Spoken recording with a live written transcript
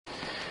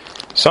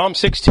Psalm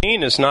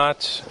 16 is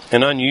not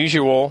an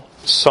unusual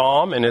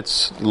psalm in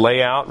its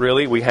layout,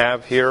 really. We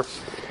have here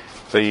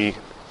the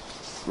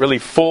really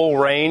full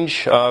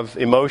range of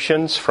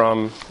emotions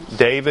from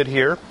David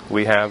here.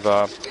 We have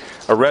a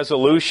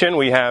resolution.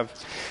 We have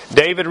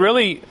David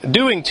really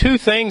doing two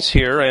things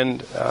here, and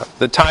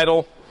the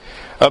title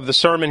of the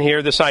sermon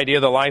here, this idea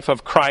of the life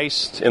of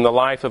Christ in the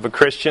life of a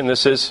Christian.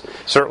 This is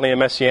certainly a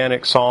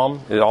messianic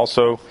psalm. It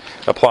also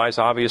applies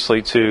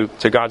obviously to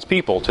God's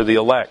people, to the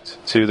elect,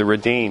 to the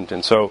redeemed.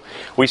 And so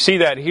we see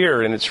that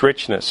here in its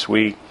richness.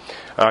 We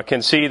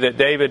can see that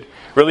David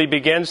really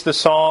begins the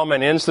psalm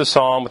and ends the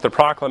psalm with a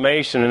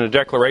proclamation and a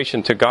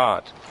declaration to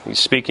God. He's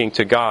speaking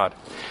to God.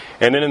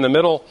 And then in the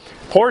middle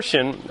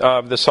portion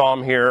of the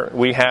psalm here,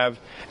 we have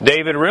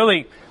David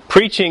really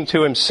preaching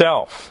to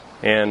himself.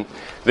 And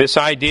this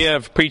idea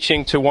of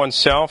preaching to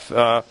oneself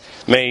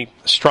may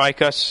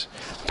strike us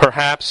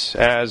perhaps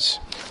as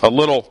a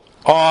little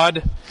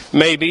odd,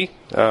 maybe.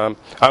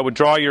 I would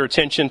draw your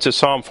attention to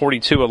Psalm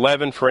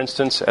 42:11, for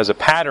instance, as a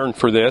pattern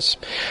for this.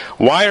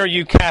 Why are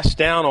you cast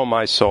down, O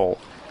my soul?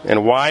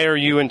 And why are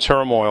you in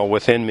turmoil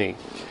within me?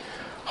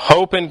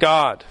 Hope in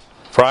God,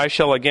 for I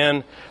shall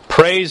again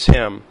praise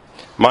Him,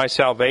 my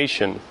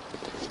salvation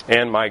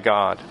and my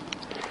God.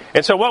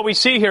 And so what we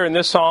see here in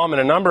this psalm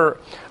and a number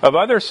of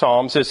other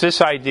psalms is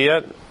this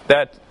idea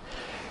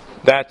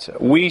that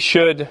we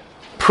should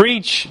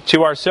preach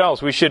to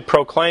ourselves. We should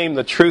proclaim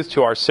the truth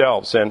to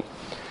ourselves. And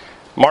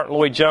Martin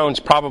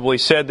Lloyd-Jones probably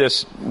said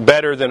this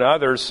better than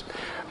others,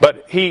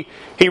 but he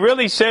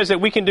really says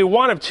that we can do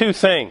one of two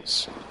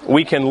things.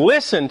 We can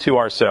listen to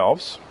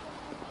ourselves,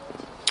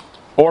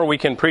 or we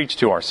can preach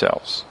to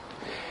ourselves.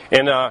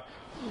 And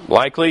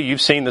likely you've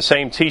seen the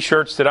same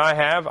t-shirts that I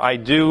have. I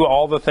do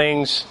all the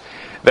things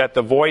that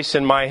the voice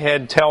in my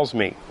head tells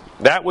me.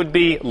 That would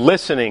be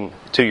listening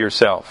to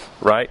yourself,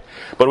 right?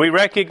 But we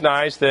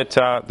recognize that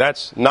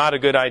that's not a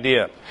good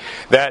idea.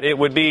 That it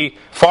would be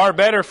far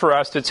better for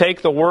us to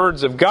take the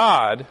words of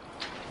God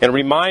and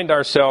remind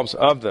ourselves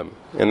of them.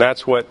 And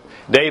that's what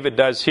David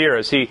does here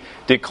as he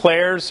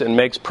declares and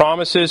makes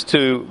promises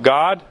to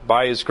God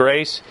by His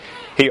grace.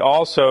 He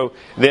also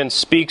then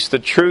speaks the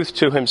truth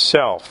to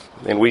himself.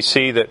 And we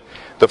see that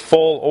the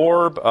full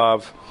orb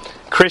of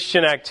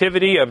Christian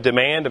activity, of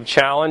demand, of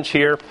challenge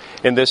here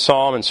in this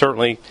psalm, and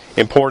certainly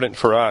important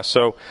for us.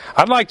 So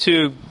I'd like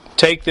to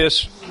take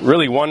this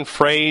really one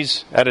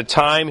phrase at a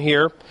time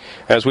here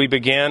as we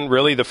begin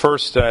really the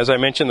first, as I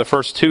mentioned, the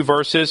first two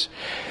verses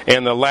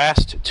and the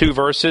last two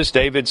verses,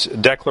 David's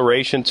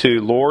declaration to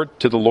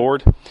the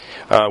Lord.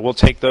 We'll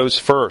take those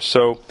first.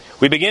 So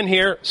we begin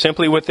here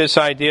simply with this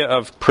idea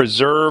of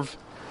preserve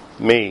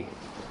me.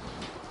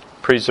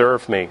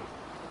 Preserve me.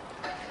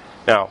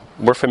 Now,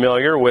 we're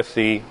familiar with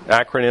the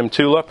acronym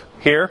TULIP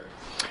here.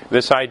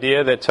 This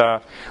idea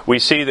that we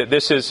see that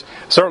this is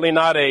certainly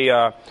not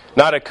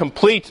a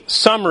complete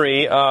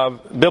summary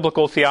of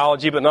biblical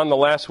theology, but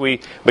nonetheless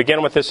we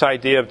begin with this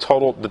idea of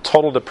the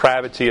total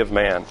depravity of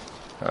man.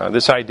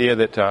 This idea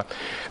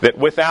that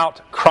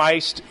without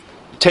Christ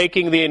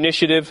taking the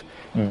initiative,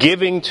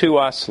 giving to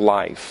us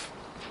life,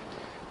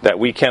 that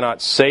we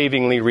cannot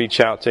savingly reach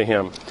out to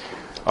Him.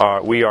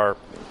 We are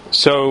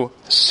so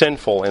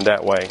sinful in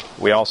that way.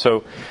 We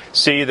also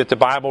see that the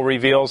Bible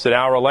reveals that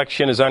our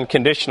election is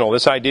unconditional.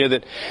 This idea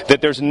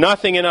that there's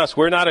nothing in us.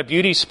 We're not a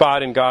beauty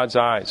spot in God's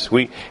eyes.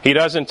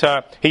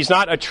 He's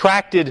not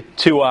attracted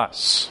to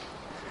us,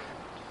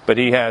 but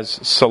He has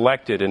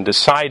selected and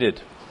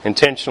decided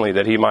intentionally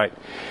that He might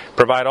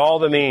provide all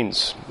the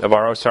means of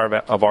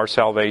our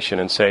salvation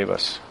and save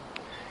us.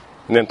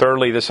 And then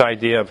thirdly, this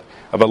idea of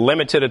a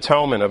limited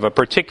atonement, of a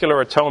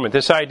particular atonement.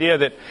 This idea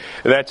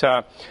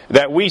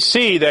that we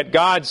see that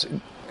God's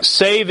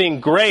saving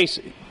grace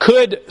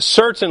could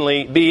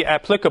certainly be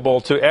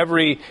applicable to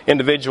every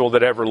individual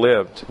that ever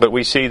lived. But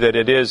we see that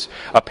it is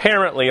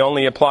apparently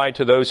only applied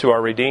to those who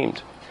are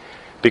redeemed,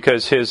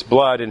 because His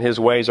blood and His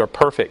ways are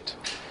perfect.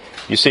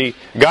 You see,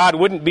 God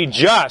wouldn't be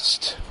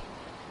just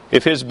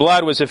if His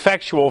blood was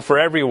effectual for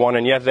everyone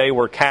and yet they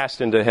were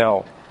cast into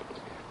hell.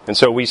 And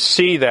so we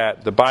see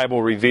that the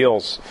Bible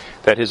reveals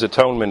that His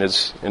atonement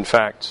is, in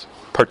fact,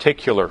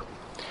 particular.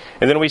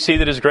 And then we see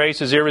that His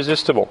grace is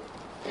irresistible.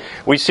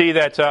 We see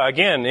that,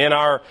 again, in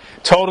our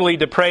totally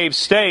depraved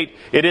state,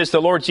 it is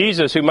the Lord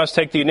Jesus who must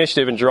take the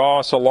initiative and draw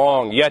us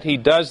along. Yet He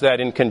does that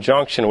in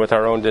conjunction with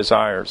our own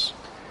desires.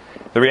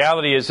 The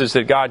reality is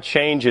that God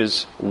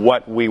changes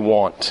what we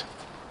want.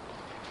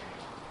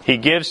 He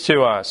gives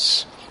to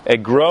us a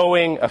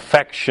growing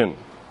affection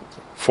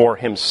for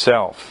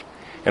Himself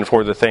and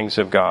for the things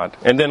of God.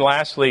 And then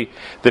lastly,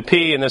 the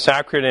P in this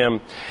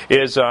acronym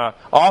is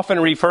often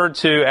referred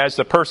to as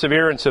the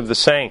perseverance of the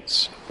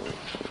saints.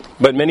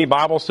 But many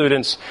Bible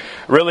students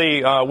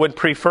really would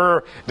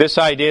prefer this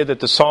idea that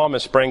the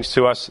psalmist brings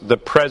to us, the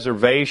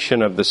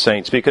preservation of the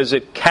saints, because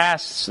it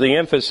casts the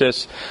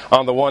emphasis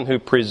on the one who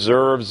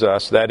preserves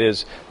us, that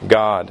is,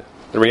 God.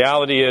 The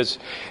reality is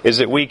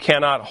that we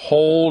cannot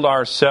hold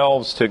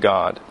ourselves to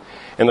God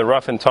in the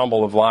rough and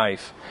tumble of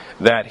life,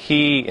 that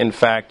He, in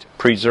fact,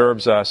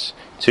 preserves us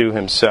to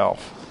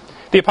Himself.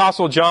 The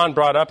Apostle John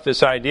brought up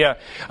this idea.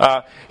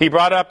 He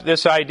brought up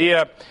this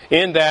idea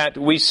in that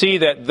we see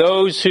that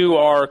those who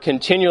are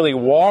continually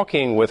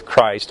walking with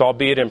Christ,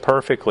 albeit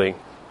imperfectly,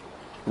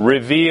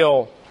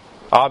 reveal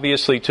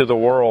obviously to the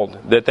world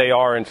that they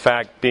are in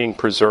fact being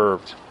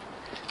preserved.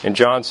 And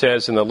John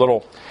says in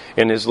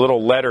his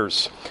little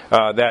letters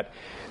that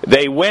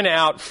they went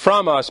out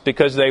from us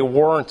because they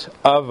weren't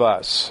of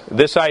us.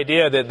 This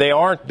idea that they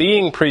aren't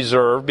being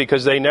preserved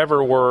because they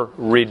never were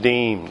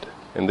redeemed.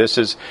 And this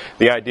is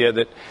the idea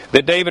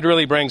that David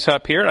really brings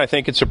up here. And I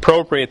think it's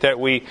appropriate that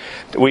we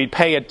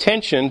pay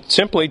attention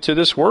simply to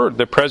this word,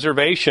 the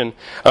preservation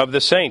of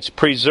the saints.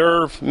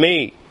 Preserve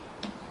me.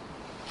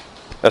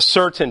 A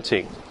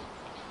certainty.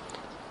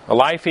 A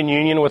life in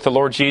union with the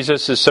Lord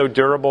Jesus is so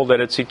durable that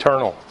it's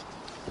eternal.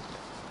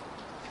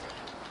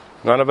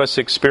 None of us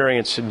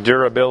experience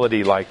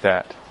durability like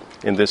that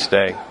in this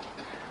day.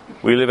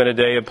 We live in a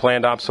day of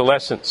planned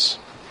obsolescence.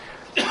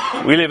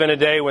 We live in a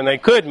day when they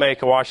could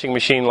make a washing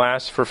machine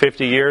last for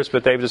 50 years,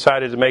 but they've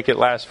decided to make it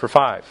last for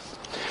 5.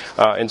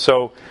 And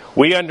so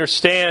we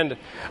understand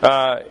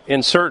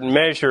in certain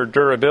measure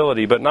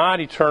durability, but not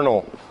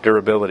eternal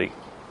durability.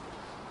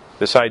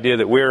 This idea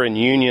that we're in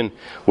union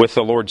with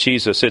the Lord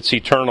Jesus, it's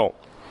eternal.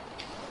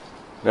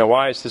 Now,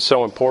 why is this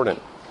so important?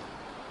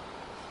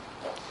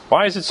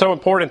 Why is it so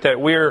important that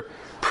we're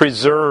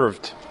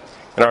preserved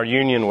in our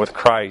union with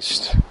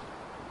Christ?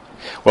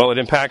 Well, it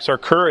impacts our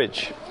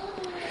courage.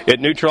 It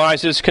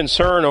neutralizes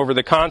concern over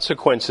the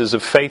consequences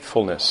of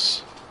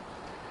faithfulness.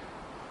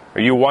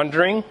 Are you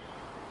wondering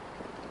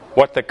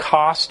what the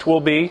cost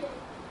will be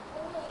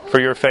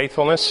for your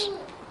faithfulness?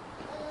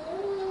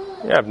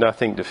 You have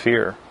nothing to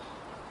fear.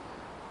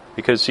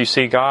 Because you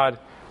see, God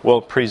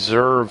will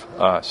preserve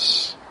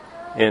us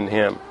in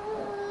Him.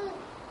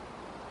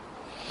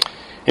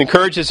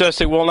 Encourages us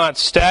that we'll not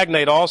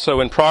stagnate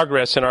also in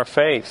progress in our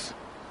faith.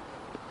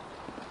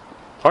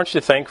 Aren't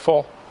you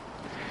thankful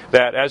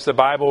that as the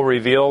Bible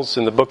reveals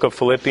in the book of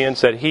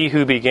Philippians that He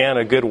who began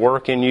a good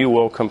work in you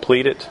will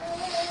complete it?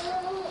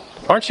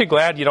 Aren't you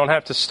glad you don't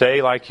have to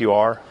stay like you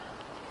are,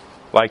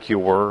 like you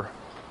were?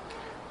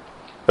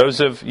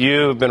 Those of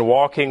you who've been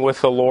walking with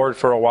the Lord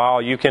for a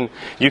while, you can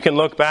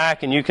look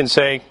back and you can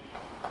say,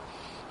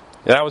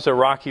 that was a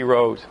rocky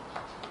road.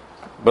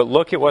 But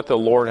look at what the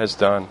Lord has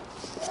done.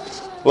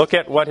 Look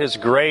at what His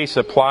grace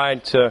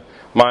applied to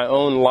my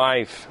own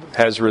life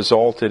has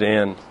resulted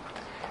in.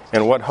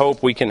 And what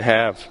hope we can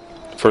have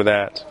for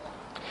that.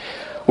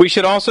 We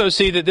should also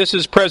see that this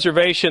is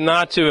preservation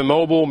not to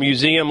immobile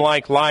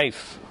museum-like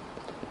life,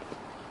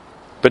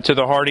 but to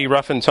the hardy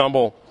rough and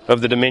tumble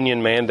of the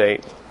dominion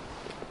mandate.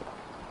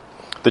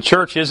 The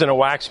church isn't a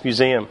wax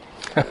museum.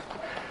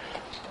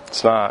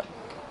 It's not.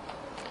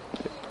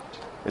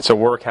 It's a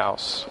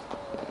workhouse.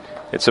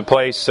 It's a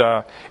place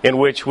in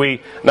which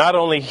we not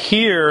only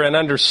hear and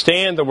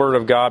understand the Word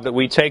of God, but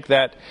we take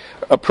that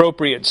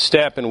appropriate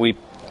step and we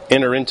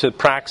enter into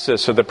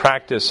praxis or the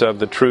practice of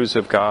the truths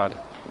of God.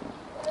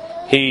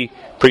 He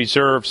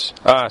preserves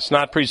us,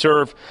 not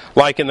preserve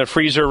like in the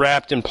freezer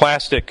wrapped in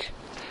plastic,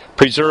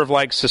 preserve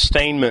like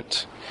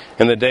sustainment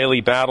in the daily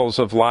battles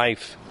of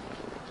life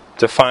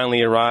to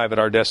finally arrive at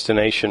our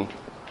destination,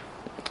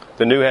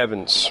 the new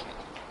heavens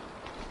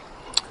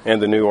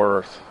and the new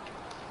earth.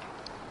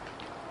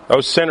 Oh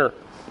sinner,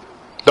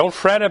 don't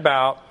fret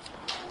about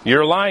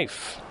your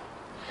life.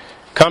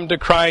 Come to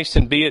Christ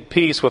and be at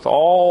peace with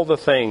all the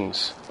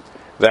things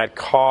that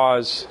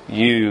cause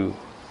you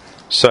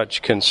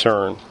such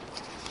concern.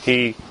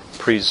 He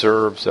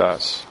preserves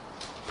us.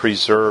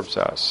 Preserves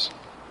us.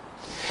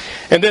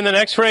 And then the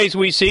next phrase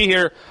we see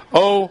here,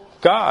 oh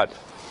God.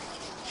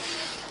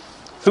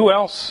 Who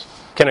else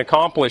can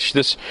accomplish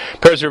this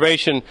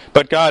preservation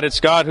but God? It's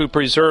God who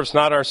preserves,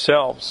 not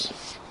ourselves.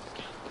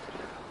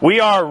 We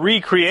are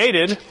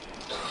recreated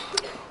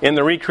in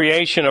the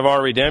recreation of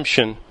our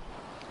redemption,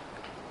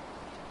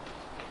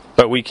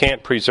 but we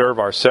can't preserve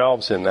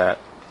ourselves in that.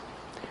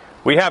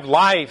 We have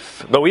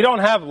life, but we don't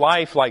have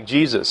life like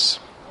Jesus.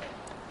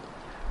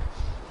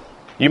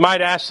 You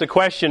might ask the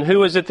question,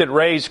 who is it that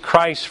raised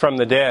Christ from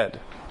the dead?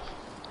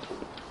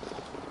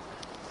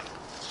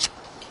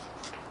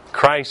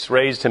 Christ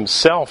raised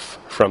Himself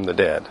from the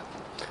dead.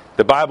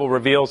 The Bible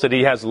reveals that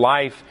He has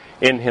life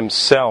in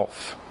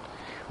Himself.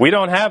 We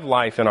don't have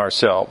life in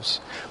ourselves.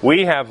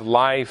 We have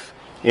life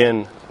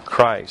in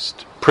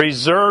Christ.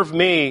 Preserve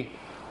me,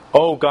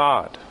 O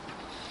God.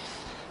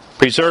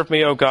 Preserve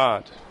me, O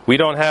God. We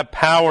don't have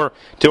power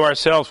to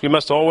ourselves. We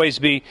must always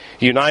be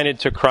united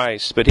to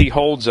Christ. But He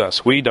holds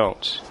us. We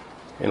don't.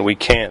 And we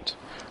can't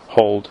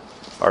hold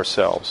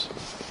ourselves.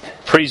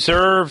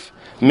 Preserve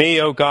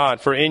me, O God,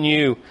 for in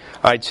You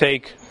I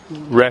take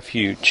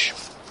refuge.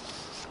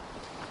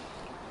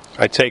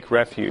 I take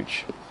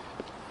refuge.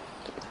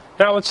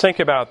 Now let's think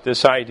about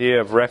this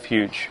idea of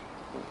refuge.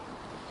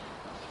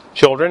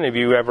 Children, have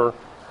you ever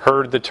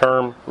heard the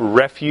term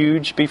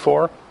refuge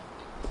before?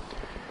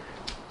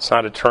 It's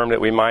not a term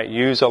that we might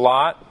use a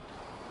lot.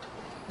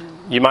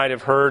 You might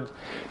have heard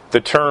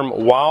the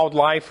term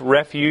wildlife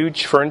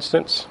refuge, for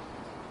instance.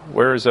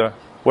 Where is a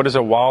What is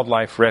a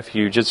wildlife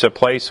refuge? It's a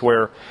place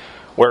where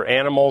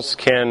animals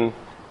can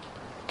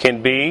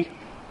be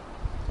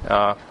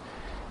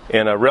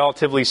in a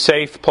relatively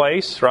safe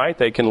place, right?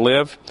 They can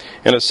live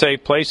in a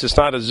safe place. It's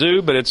not a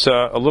zoo, but it's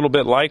a little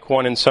bit like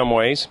one in some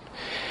ways.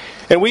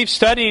 And we've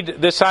studied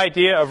this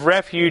idea of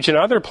refuge in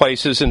other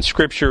places in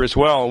Scripture as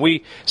well. And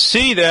we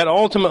see that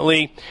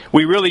ultimately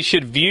we really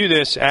should view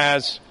this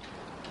as,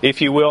 if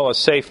you will, a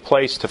safe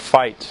place to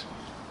fight.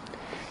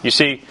 You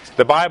see,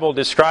 the Bible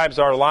describes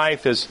our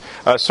life as,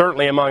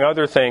 certainly among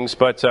other things,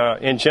 but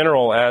in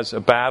general as a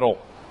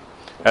battle.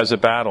 As a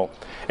battle.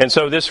 And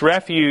so this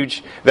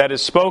refuge that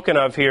is spoken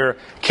of here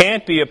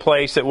can't be a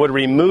place that would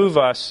remove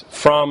us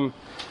from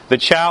the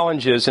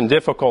challenges and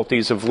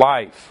difficulties of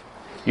life.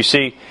 You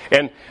see,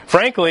 and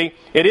frankly,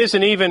 it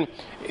isn't even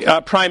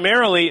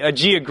primarily a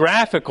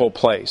geographical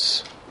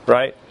place,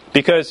 right?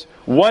 Because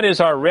what is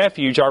our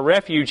refuge? Our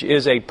refuge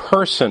is a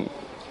person.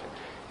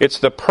 It's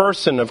the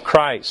person of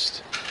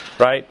Christ,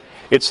 right?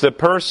 It's the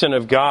person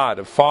of God,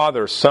 of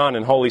Father, Son,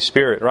 and Holy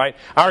Spirit, right?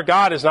 Our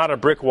God is not a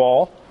brick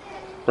wall,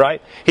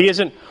 right? He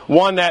isn't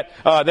one that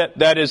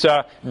is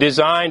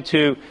designed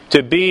to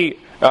be,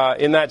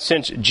 in that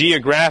sense,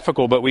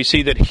 geographical, but we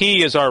see that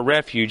He is our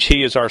refuge.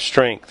 He is our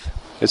strength.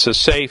 It's a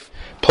safe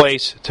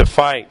place to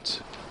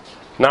fight,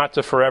 not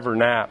to forever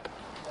nap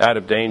out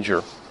of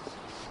danger.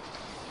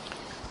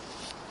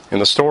 In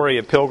the story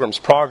of Pilgrim's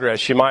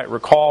Progress, you might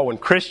recall when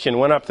Christian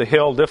went up the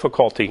hill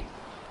difficulty.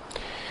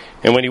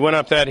 And when he went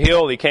up that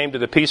hill, he came to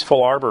the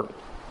peaceful arbor.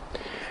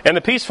 And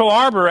the peaceful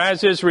arbor,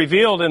 as is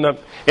revealed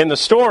in the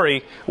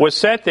story, was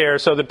set there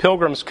so the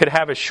pilgrims could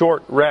have a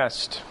short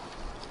rest.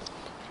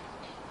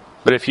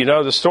 But if you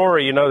know the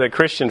story, you know that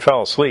Christian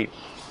fell asleep.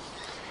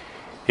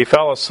 He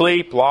fell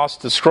asleep,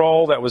 lost the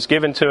scroll that was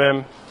given to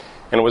him,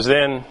 and was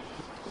then,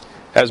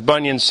 as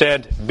Bunyan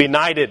said,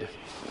 benighted,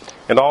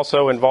 and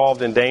also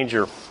involved in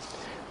danger.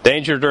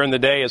 Danger during the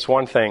day is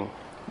one thing,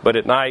 but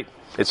at night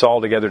it's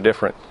altogether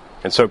different.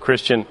 And so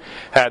Christian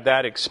had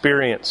that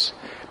experience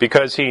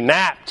because he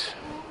napped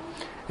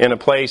in a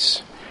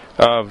place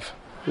of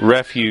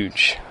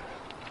refuge.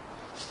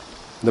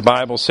 The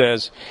Bible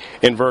says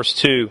in verse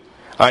 2,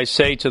 I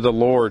say to the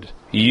Lord,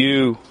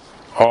 you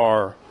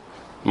are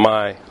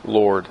my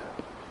Lord.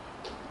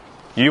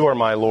 You are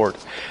my Lord.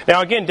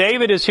 Now again,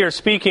 David is here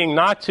speaking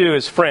not to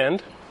his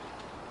friend.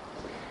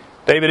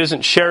 David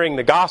isn't sharing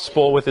the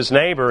gospel with his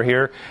neighbor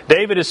here.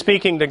 David is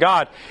speaking to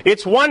God.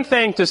 It's one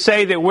thing to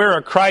say that we're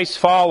a Christ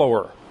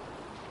follower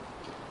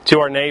to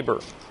our neighbor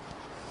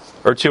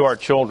or to our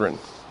children.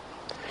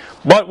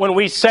 But when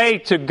we say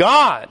to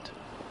God,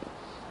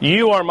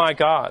 you are my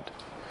God,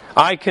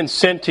 I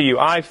consent to you,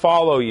 I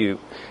follow you.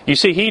 You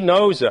see, He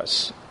knows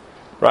us,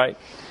 right?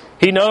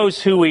 He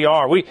knows who we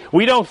are.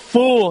 We don't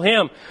fool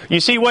Him. You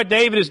see, what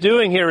David is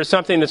doing here is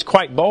something that's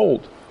quite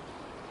bold.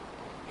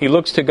 He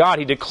looks to God.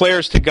 He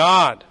declares to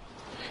God,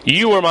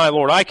 you are my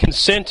Lord. I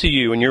consent to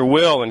you and your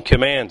will and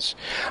commands.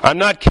 I'm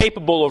not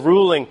capable of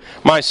ruling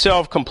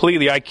myself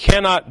completely. I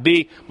cannot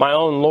be my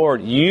own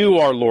Lord. You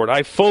are Lord.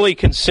 I fully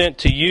consent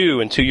to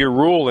you and to your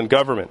rule and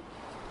government.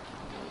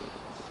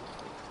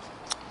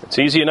 It's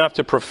easy enough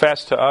to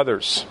profess to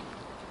others,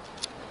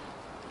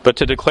 but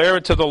to declare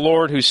it to the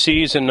Lord who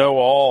sees and knows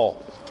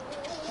all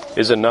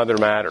is another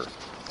matter.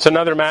 It's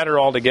another matter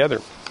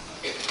altogether.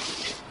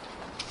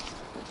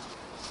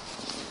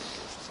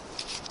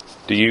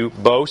 Do you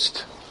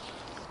boast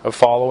of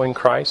following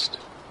Christ?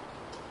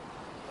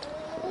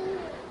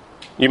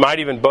 You might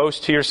even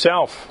boast to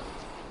yourself.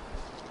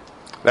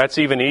 That's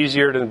even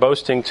easier than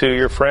boasting to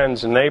your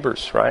friends and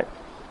neighbors, right?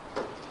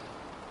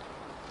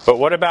 But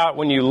what about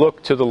when you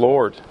look to the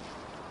Lord?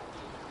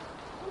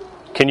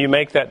 Can you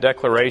make that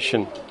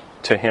declaration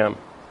to Him?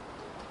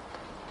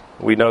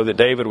 We know that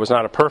David was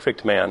not a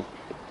perfect man.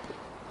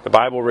 The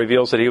Bible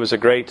reveals that he was a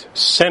great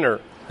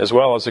sinner as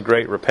well as a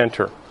great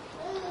repenter.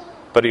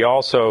 But he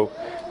also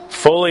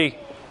fully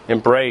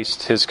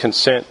embraced his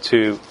consent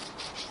to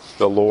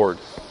the Lord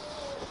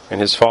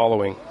and his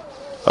following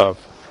of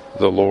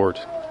the Lord.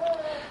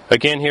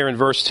 Again here in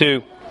verse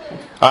 2,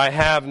 I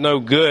have no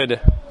good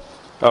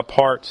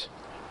apart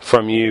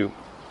from you.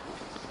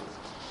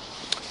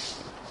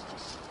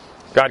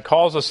 God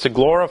calls us to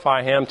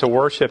glorify Him, to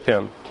worship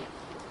Him.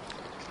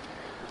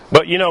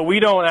 But we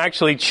don't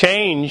actually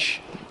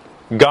change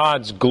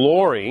God's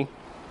glory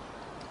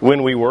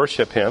when we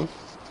worship Him.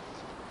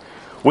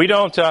 We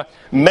don't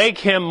make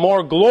Him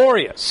more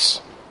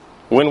glorious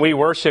when we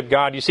worship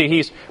God. You see,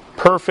 He's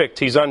perfect.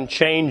 He's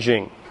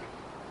unchanging.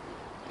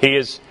 He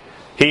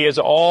is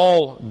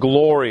all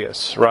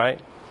glorious, right?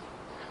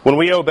 When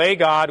we obey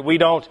God, we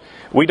don't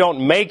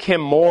make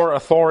Him more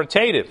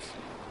authoritative,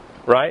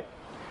 right?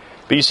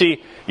 But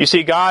you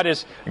see, God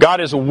is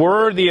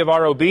worthy of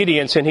our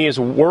obedience, and He is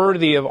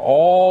worthy of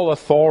all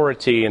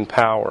authority and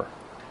power.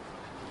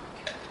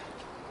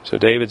 So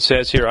David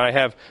says here, I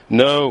have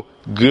no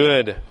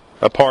good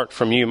apart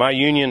from you. My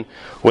union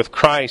with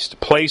Christ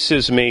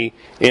places me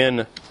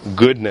in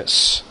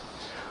goodness.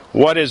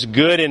 What is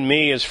good in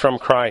me is from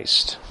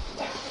Christ.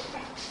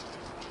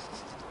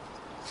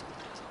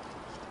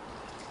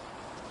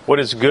 What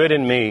is good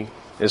in me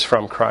is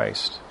from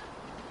Christ.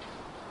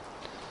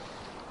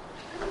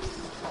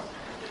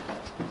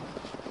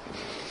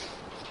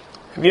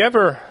 Have you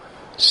ever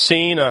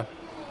seen a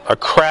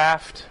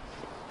craft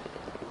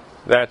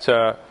that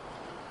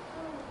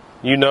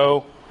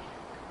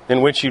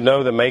in which you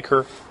know the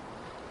maker?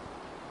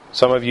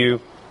 Some of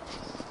you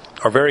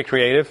are very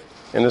creative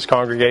in this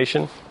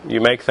congregation.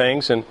 You make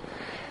things, and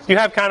you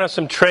have kind of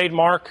some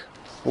trademark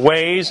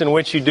ways in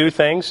which you do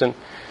things, and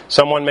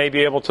someone may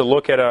be able to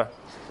look at a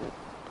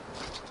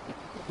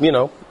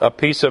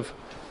piece of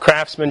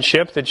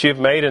craftsmanship that you've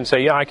made and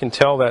say, yeah, I can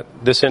tell that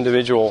this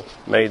individual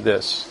made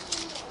this.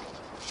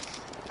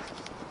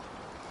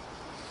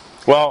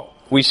 Well,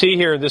 we see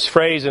here this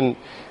phrase in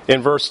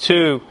verse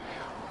 2,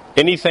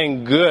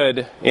 anything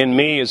good in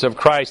me is of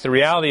Christ. The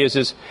reality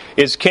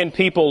is can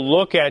people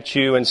look at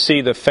you and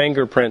see the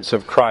fingerprints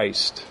of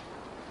Christ?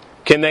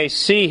 Can they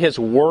see His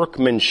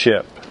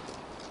workmanship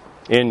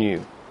in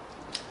you?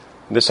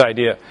 This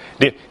idea.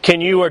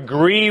 Can you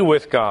agree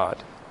with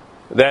God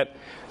that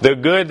the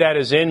good that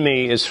is in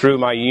me is through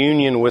my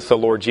union with the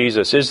Lord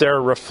Jesus? Is there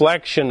a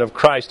reflection of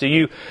Christ? Do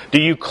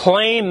you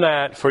claim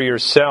that for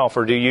yourself,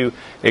 or do you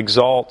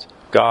exalt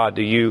God?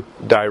 Do you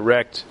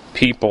direct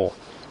people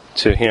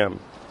to Him?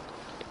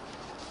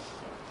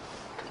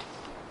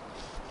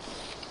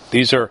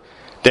 These are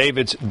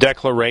David's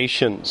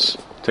declarations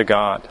to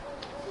God.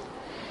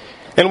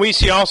 And we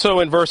see also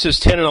in verses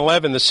 10 and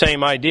 11 the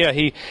same idea.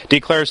 He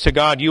declares to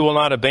God, you will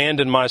not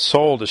abandon my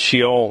soul to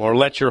Sheol, or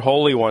let your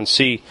Holy One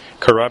see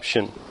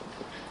corruption.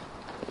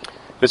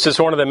 This is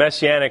one of the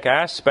messianic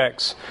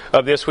aspects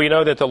of this. We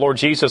know that the Lord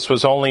Jesus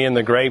was only in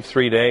the grave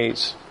 3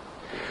 days.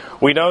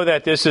 We know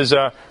that this is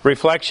a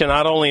reflection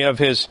not only of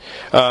His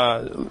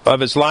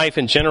life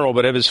in general,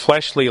 but of His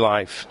fleshly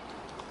life.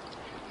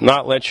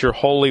 Not let your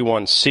Holy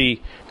One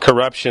see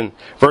corruption.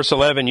 Verse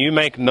 11, you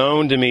make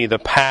known to me the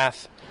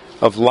path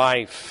of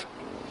life.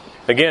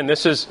 Again,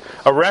 this is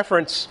a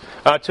reference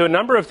to a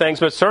number of things,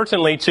 but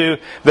certainly to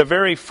the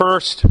very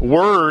first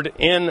word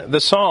in the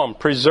psalm,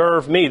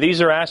 preserve me.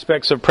 These are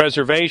aspects of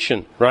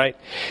preservation, right?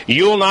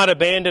 You will not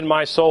abandon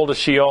my soul to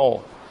Sheol.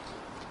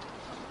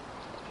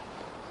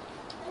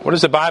 What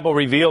does the Bible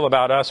reveal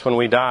about us when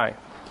we die?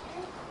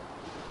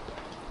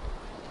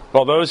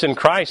 Well, those in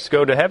Christ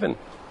go to heaven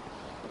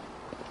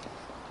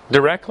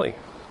directly.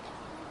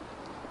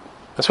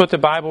 That's what the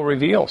Bible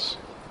reveals.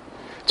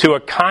 To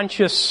a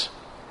conscious,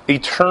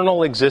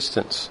 eternal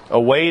existence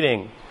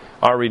awaiting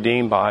our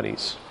redeemed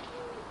bodies.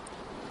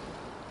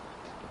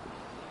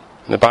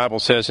 And the Bible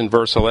says in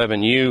verse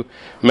 11, you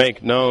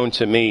make known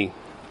to me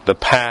the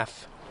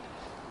path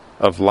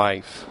of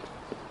life.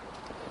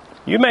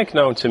 You make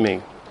known to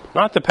me,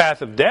 not the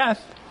path of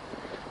death,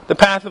 the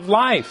path of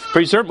life.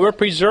 We're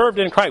preserved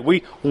in Christ.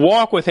 We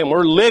walk with Him.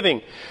 We're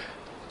living.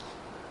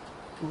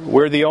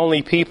 We're the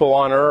only people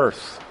on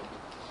earth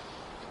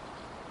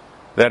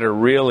that are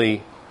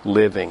really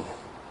living.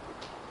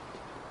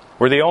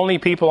 We're the only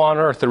people on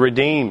earth, the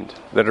redeemed,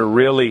 that are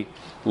really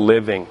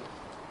living.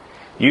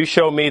 You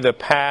show me the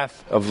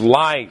path of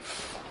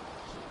life.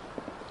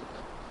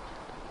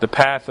 The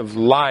path of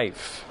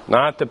life,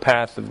 not the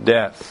path of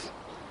death.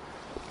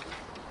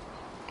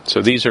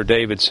 So these are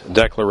David's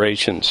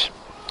declarations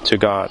to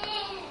God.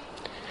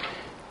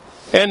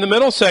 And the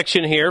middle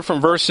section here,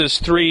 from verses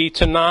 3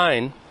 to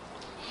 9,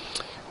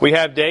 we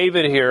have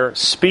David here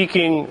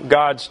speaking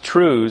God's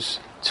truths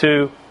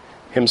to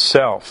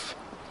himself.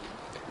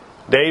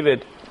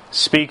 David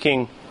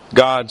speaking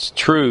God's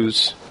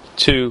truths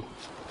to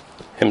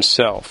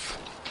himself.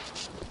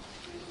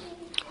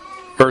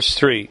 Verse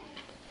 3.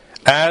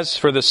 As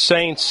for the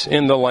saints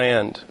in the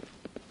land.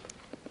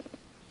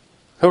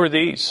 Who are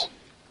these?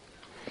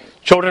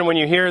 Children, when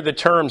you hear the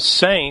term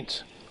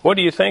saint, what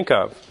do you think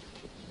of?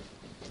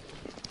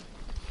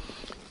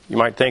 You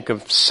might think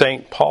of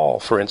St. Paul,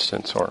 for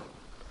instance, or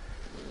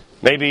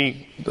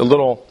maybe the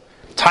little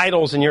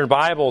titles in your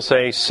Bible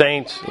say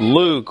Saint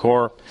Luke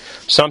or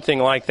something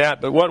like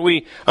that. But what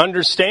we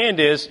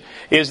understand is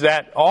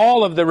that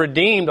all of the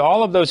redeemed,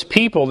 all of those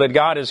people that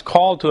God has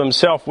called to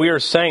Himself, we are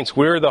saints.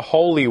 We're the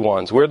holy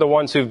ones. We're the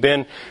ones who've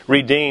been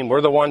redeemed.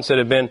 We're the ones that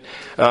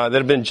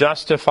have been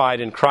justified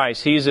in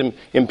Christ. He's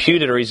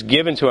imputed, or He's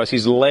given to us.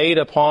 He's laid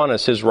upon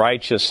us His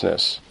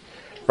righteousness.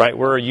 Right?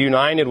 We're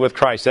united with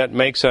Christ. That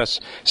makes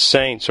us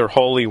saints or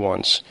holy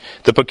ones.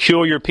 The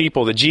peculiar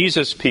people, the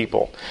Jesus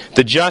people,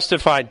 the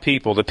justified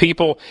people, the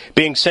people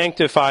being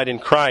sanctified in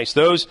Christ,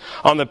 those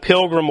on the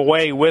pilgrim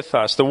way with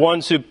us, the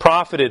ones who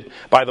profited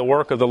by the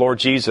work of the Lord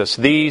Jesus.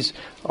 These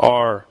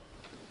are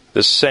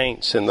the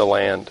saints in the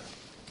land.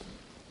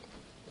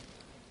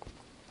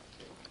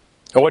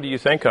 And what do you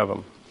think of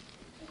them?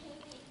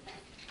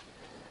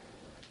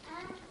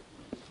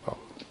 Well,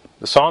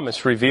 the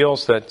psalmist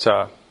reveals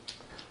that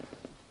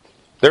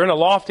they're in a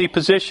lofty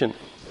position,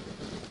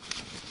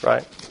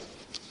 right?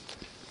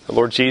 The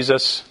Lord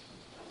Jesus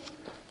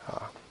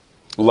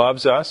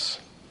loves us.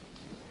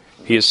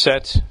 He has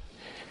set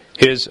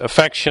His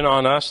affection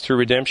on us through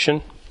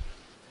redemption.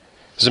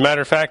 As a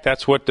matter of fact,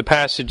 that's what the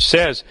passage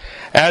says.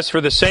 As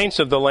for the saints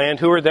of the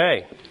land, who are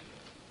they?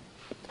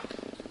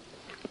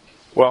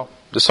 Well,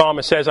 the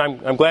psalmist says,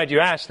 I'm glad you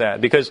asked that,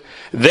 because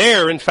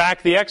they're, in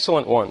fact, the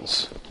excellent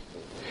ones.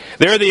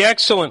 They're the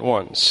excellent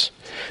ones.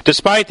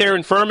 Despite their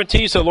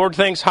infirmities, the Lord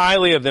thinks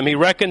highly of them. He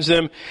reckons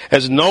them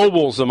as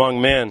nobles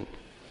among men.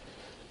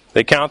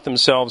 They count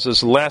themselves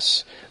as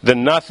less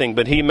than nothing,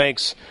 but He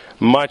makes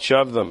much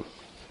of them.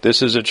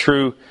 This is a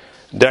true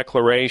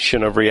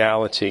declaration of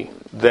reality.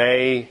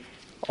 They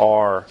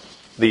are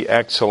the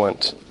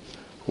excellent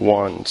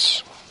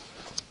ones.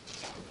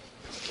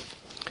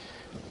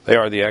 They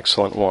are the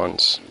excellent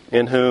ones,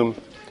 in whom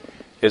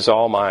is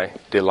all my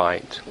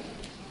delight.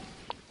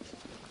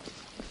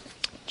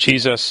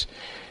 Jesus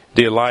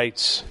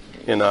delights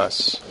in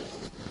us.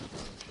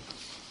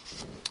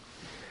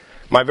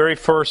 My very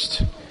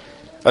first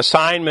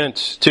assignment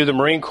to the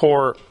Marine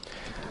Corps,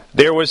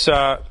 there was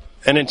an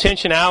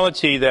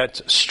intentionality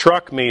that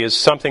struck me as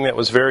something that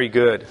was very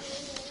good.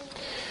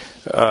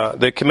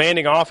 The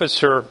commanding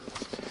officer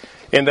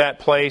in that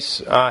place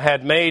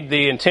had made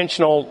the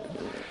intentional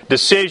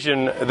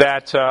decision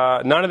that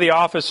none of the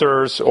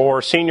officers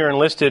or senior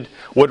enlisted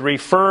would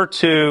refer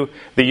to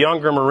the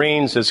younger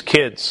Marines as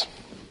kids.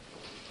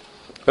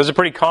 It was a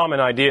pretty common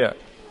idea.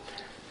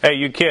 Hey,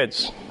 you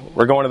kids,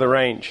 we're going to the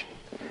range.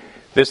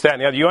 This, that,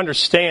 and the other. You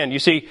understand. You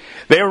see,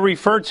 they were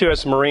referred to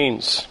as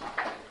Marines.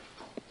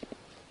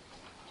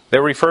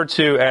 They're referred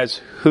to as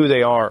who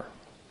they are.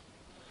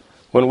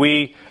 When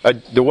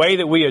the way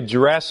that we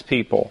address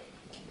people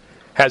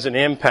has an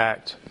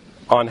impact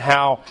on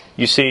how,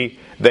 you see,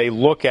 they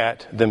look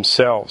at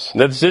themselves.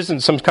 This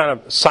isn't some kind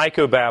of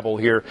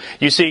psychobabble here.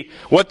 You see,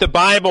 what the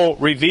Bible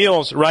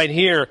reveals right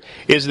here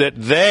is that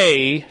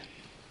they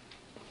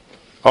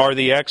are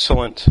the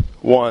excellent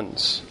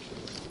ones.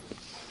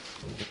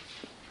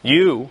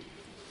 You,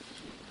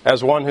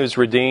 as one who's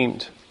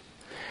redeemed.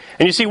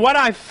 And you see, what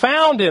I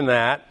found in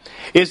that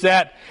is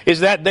that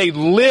they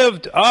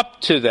lived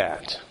up to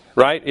that.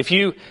 Right? If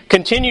you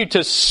continue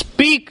to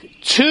speak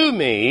to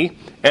me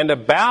and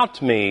about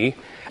me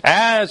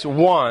as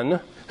one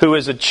who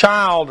is a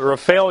child or a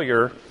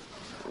failure,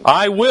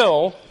 I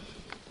will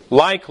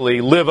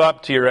likely live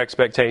up to your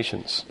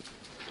expectations.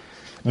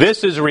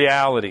 This is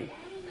reality.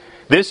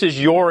 This is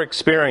your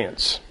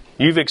experience.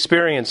 You've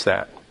experienced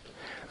that.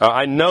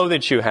 I know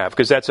that you have,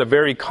 because that's a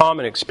very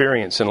common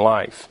experience in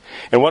life.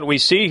 And what we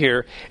see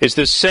here is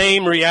the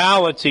same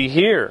reality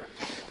here.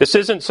 This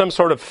isn't some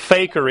sort of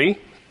fakery.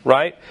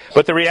 Right?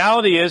 But the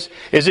reality is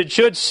it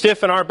should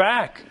stiffen our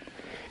back.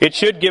 It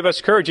should give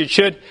us courage. It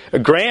should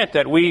grant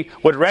that we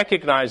would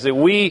recognize that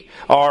we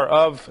are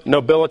of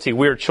nobility.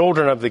 We are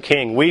children of the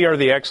King. We are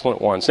the excellent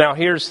ones. Now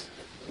here's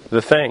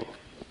the thing.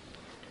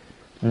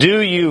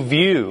 Do you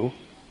view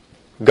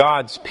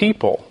God's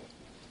people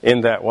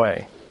in that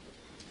way?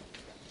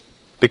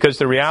 Because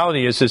the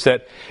reality is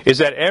that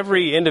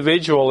every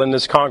individual in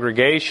this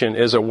congregation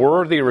is a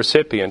worthy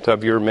recipient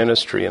of your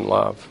ministry and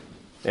love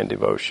and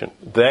devotion.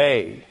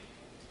 They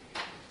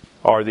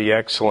are the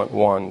excellent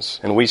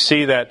ones. And we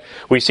see that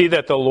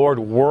the Lord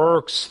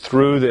works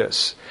through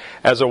this.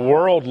 As a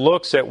world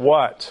looks at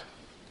what?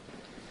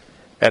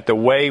 At the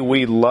way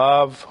we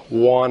love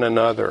one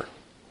another.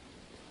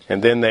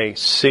 And then they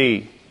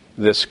see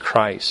this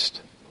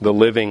Christ, the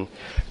living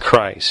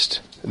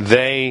Christ.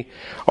 They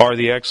are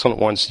the excellent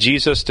ones.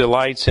 Jesus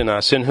delights in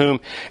us, in whom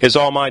is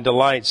all my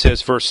delight,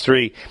 says verse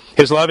 3.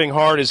 His loving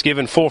heart is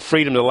given full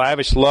freedom to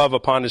lavish love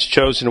upon His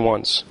chosen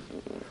ones.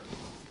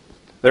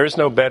 There is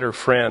no better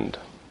friend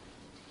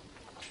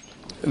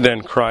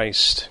than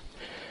Christ.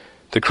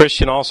 The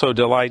Christian also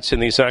delights in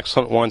these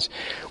excellent ones.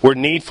 We're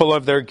needful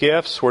of their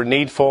gifts. We're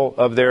needful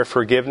of their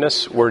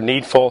forgiveness. We're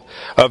needful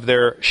of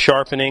their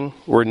sharpening.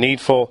 We're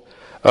needful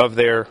of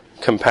their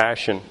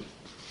compassion.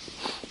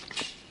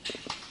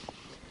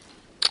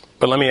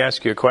 But let me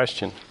ask you a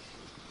question.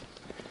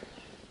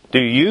 Do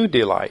you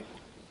delight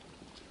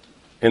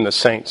in the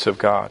saints of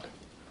God?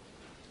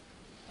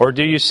 Or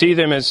do you see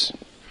them as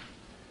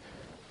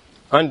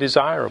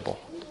undesirable?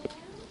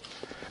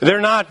 They're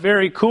not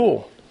very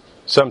cool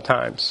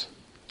sometimes.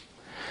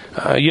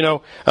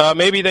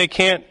 Maybe they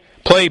can't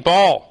play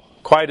ball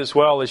quite as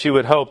well as you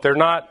would hope. They're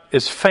not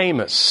as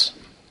famous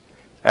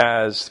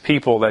as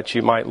people that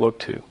you might look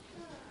to.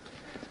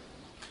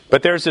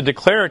 But there's a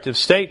declarative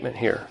statement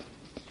here.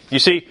 You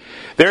see,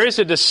 there is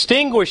a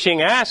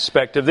distinguishing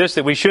aspect of this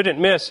that we shouldn't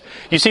miss.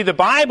 You see, the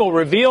Bible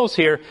reveals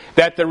here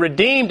that the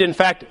redeemed, in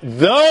fact,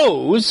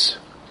 those,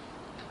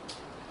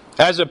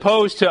 as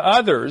opposed to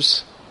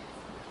others,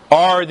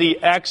 are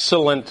the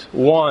excellent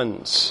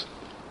ones.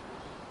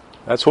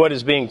 That's what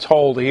is being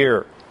told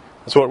here.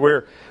 That's what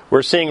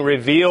we're seeing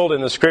revealed in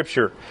the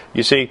Scripture.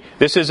 You see,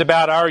 this is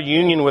about our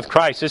union with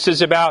Christ. This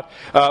is about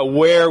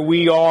where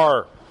we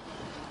are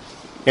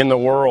in the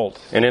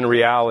world and in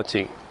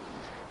reality.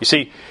 You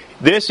see,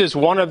 this is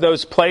one of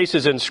those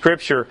places in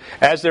Scripture,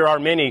 as there are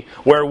many,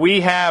 where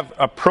we have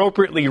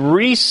appropriately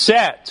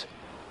reset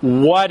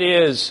what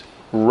is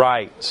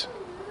right,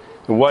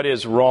 what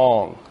is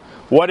wrong,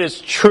 what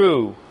is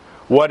true,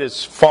 what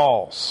is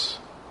false.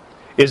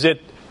 Is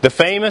it the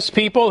famous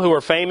people who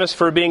are famous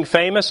for being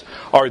famous?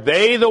 Are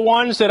they the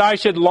ones that I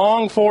should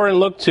long for and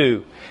look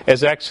to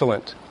as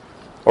excellent?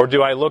 Or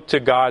do I look to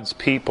God's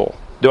people?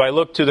 Do I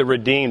look to the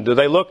redeemed? Do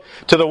they look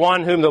to the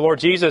one whom the Lord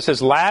Jesus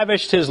has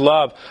lavished His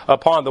love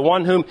upon, the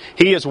one whom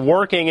He is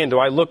working in? Do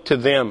I look to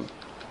them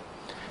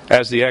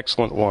as the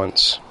excellent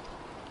ones?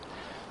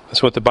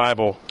 That's what the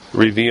Bible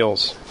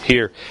reveals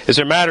here. As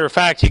a matter of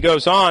fact, he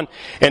goes on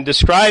and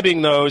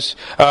describing those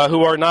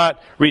who are not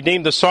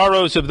redeemed, the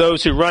sorrows of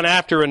those who run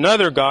after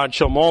another god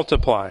shall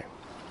multiply.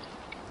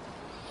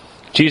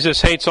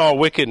 Jesus hates all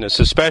wickedness,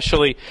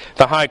 especially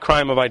the high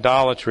crime of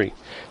idolatry.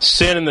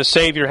 Sin and the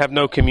Savior have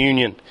no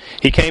communion.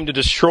 He came to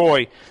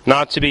destroy,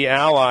 not to be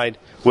allied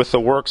with the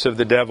works of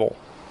the devil.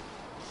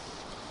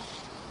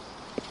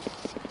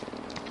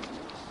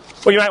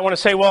 Well, you might want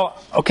to say,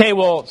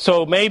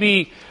 so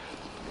maybe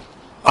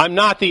I'm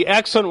not the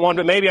excellent one,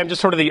 but maybe I'm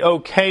just sort of the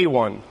okay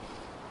one.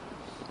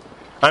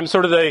 I'm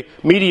sort of the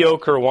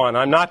mediocre one.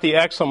 I'm not the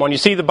excellent one. You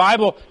see, the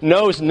Bible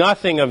knows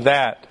nothing of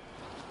that.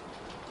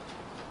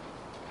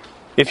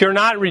 If you're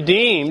not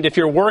redeemed, if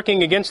you're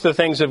working against the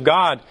things of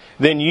God,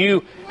 then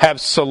you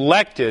have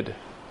selected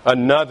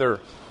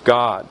another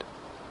god.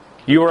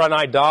 You are an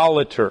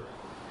idolater.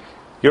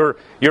 You're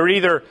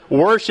either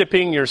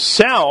worshiping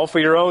yourself or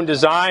your own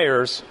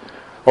desires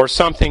or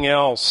something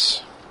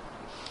else.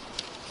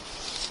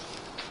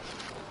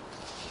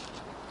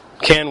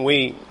 Can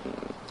we,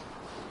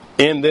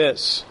 in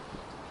this,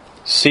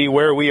 see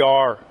where we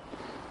are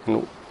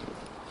and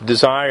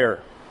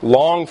desire,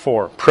 long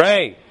for,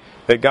 pray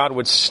that God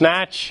would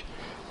snatch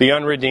the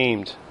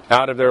unredeemed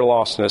out of their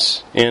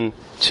lostness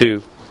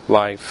into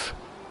life?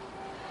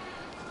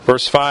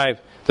 Verse 5,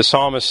 the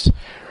psalmist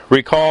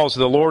recalls,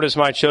 the Lord is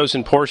my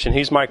chosen portion,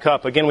 He's my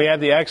cup. Again, we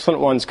have the excellent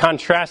ones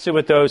contrasted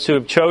with those who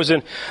have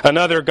chosen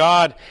another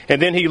god.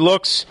 And then he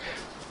looks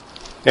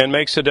and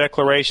makes a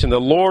declaration, the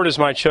Lord is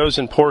my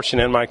chosen portion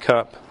and my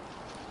cup.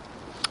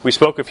 We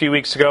spoke a few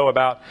weeks ago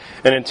about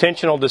an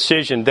intentional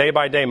decision, day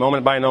by day,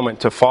 moment by moment,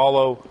 to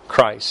follow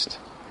Christ.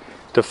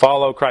 To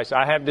follow Christ.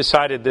 I have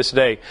decided this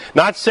day,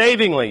 not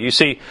savingly. You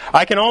see,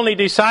 I can only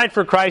decide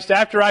for Christ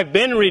after I've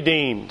been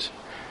redeemed.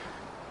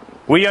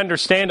 We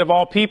understand of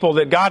all people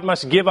that God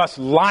must give us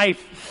life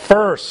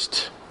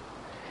first.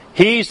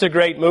 He's the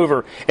great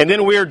mover. And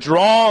then we're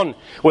drawn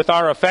with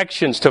our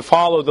affections to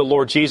follow the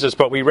Lord Jesus.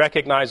 But we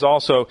recognize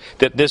also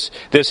that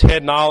this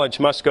head knowledge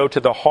must go to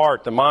the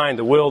heart, the mind,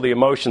 the will, the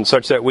emotions,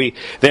 such that we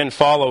then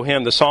follow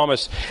Him. The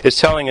psalmist is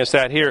telling us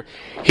that here.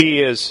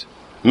 He is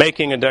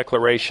making a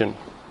declaration.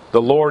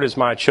 The Lord is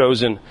my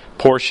chosen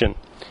portion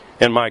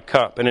and my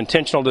cup. An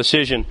intentional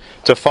decision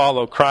to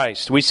follow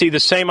Christ. We see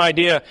the same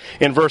idea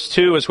in verse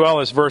 2 as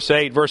well as verse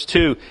 8. Verse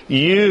 2,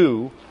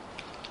 you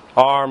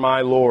are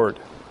my Lord.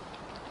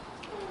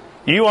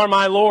 You are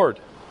my Lord.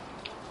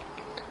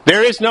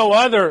 There is no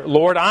other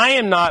Lord. I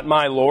am not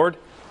my Lord.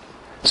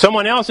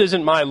 Someone else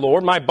isn't my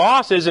Lord. My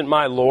boss isn't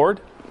my Lord.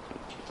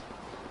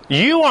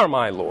 You are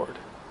my Lord.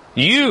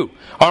 You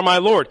are my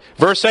Lord.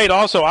 Verse 8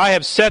 also, I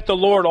have set the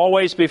Lord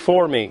always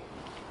before me.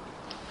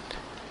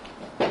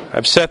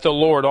 I've set the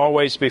Lord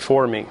always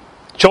before me.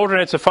 Children,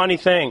 it's a funny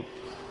thing.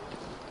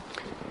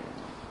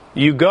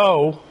 You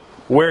go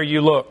where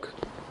you look.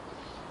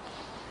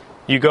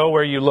 You go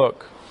where you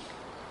look.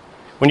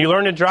 When you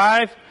learn to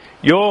drive,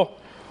 you'll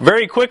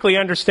very quickly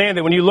understand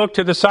that when you look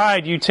to the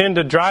side, you tend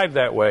to drive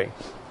that way.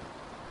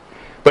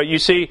 But you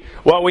see,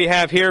 what we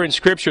have here in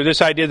Scripture,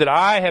 this idea that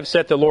I have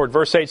set the Lord.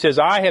 Verse 8 says,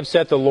 I have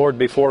set the Lord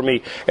before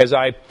me. As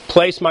I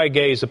place my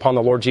gaze upon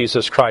the Lord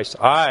Jesus Christ,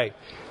 I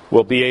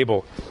will be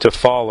able to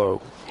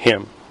follow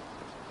Him.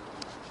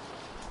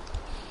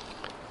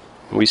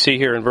 We see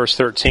here in verse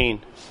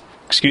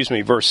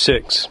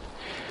 6,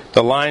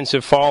 the lines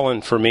have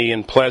fallen for me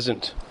in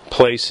pleasant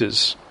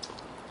places.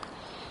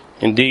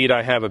 Indeed,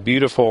 I have a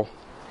beautiful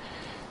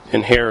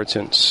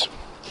inheritance.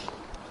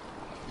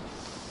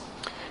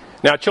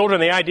 Now, children,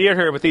 the idea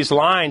here with these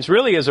lines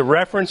really is a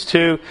reference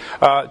to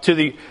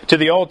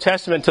the Old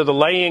Testament, to the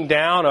laying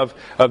down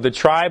of the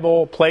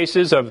tribal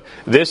places. Of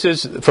this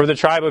is for the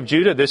tribe of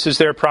Judah. This is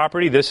their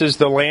property. This is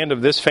the land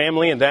of this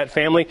family and that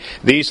family.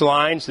 These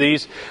lines,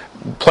 these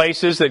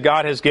places that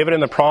God has given in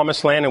the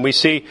Promised Land, and we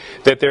see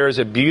that there is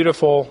a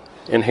beautiful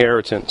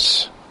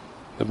inheritance.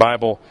 The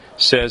Bible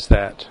says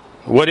that.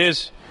 What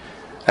is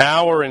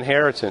our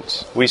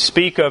inheritance? We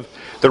speak of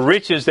the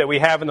riches that we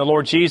have in the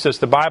Lord Jesus.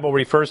 The Bible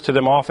refers to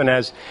them often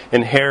as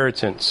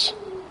inheritance.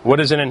 What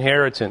is an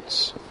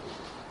inheritance?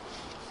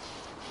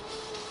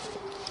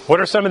 What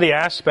are some of the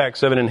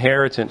aspects of an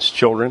inheritance,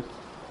 children?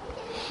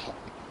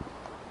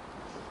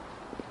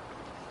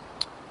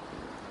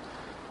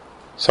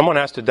 Someone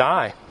has to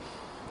die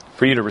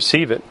for you to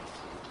receive it.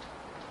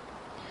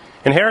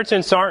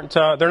 Inheritance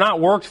they're not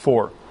worked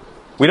for.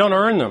 We don't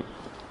earn them.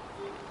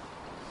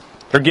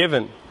 They're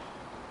given.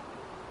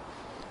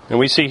 And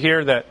we see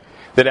here that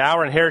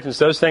our inheritance,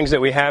 those things that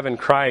we have in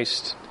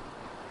Christ,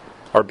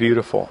 are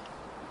beautiful.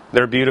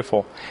 They're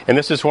beautiful. And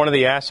this is one of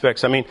the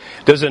aspects. I mean,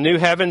 does a new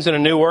heavens and a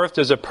new earth,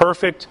 does a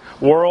perfect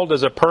world,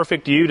 does a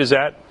perfect you, does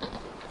that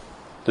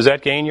Does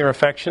that gain your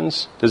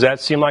affections? Does that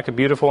seem like a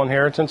beautiful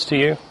inheritance to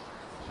you?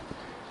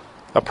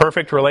 A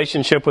perfect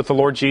relationship with the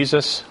Lord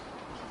Jesus?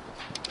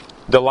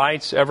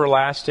 Delights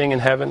everlasting in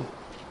heaven?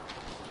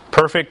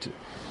 Perfect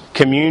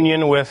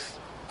communion with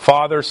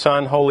Father,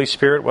 Son, Holy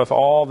Spirit, with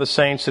all the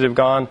saints that have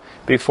gone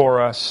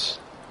before us?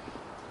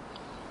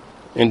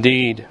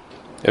 Indeed,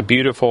 a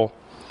beautiful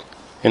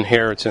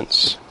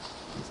inheritance.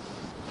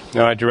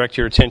 Now I direct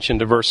your attention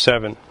to verse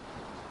 7.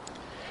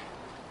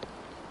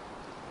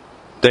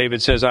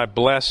 David says, I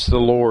bless the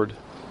Lord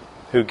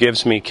who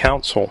gives me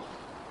counsel.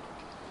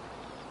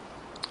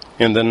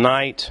 In the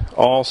night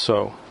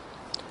also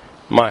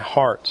my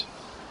heart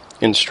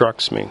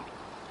instructs me.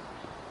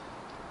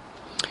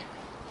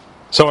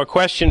 So a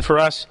question for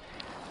us,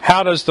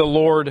 how does the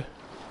Lord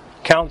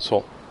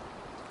counsel?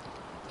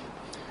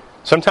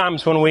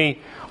 Sometimes when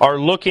we are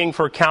looking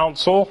for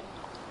counsel,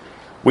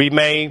 we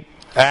may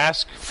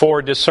ask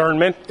for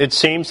discernment. It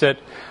seems that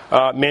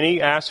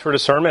many ask for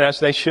discernment, as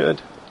they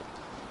should.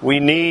 We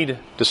need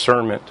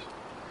discernment.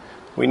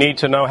 We need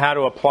to know how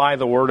to apply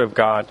the Word of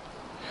God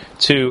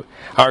to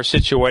our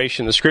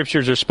situation. The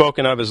Scriptures are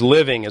spoken of as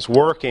living, as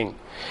working,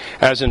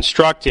 as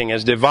instructing,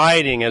 as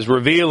dividing, as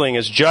revealing,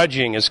 as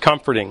judging, as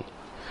comforting.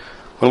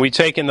 When we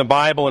take in the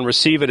Bible and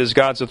receive it as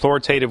God's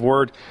authoritative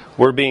Word,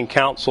 we're being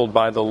counseled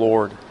by the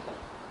Lord.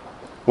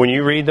 When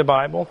you read the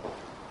Bible,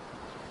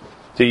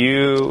 do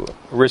you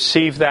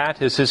receive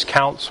that as His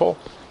counsel?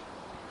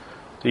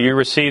 Do you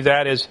receive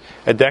that as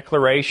a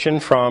declaration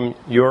from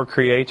your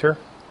Creator?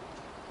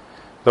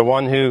 The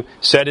one who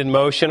set in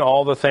motion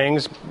all the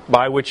things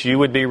by which you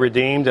would be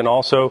redeemed, and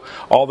also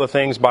all the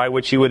things by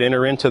which you would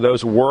enter into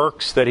those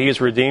works that He has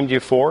redeemed you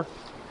for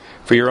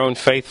your own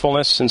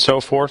faithfulness and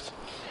so forth.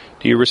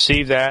 Do you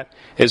receive that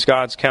as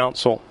God's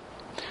counsel?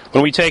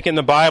 When we take in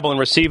the Bible and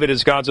receive it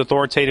as God's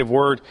authoritative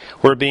Word,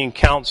 we're being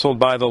counseled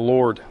by the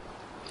Lord.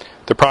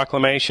 The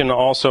proclamation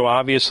also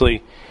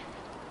obviously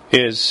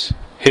is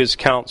His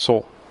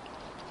counsel.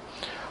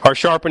 Our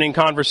sharpening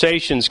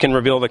conversations can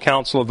reveal the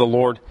counsel of the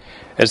Lord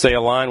as they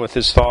align with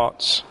His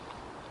thoughts.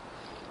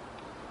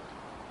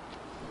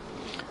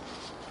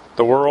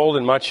 The world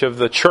and much of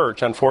the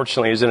church,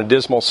 unfortunately, is in a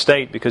dismal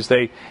state because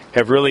they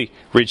have really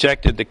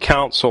rejected the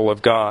counsel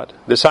of God.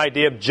 This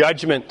idea of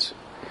judgment,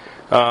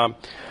 in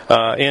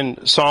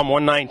Psalm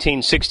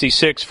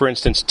 119:66, for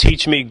instance,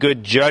 teach me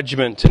good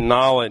judgment and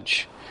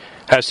knowledge,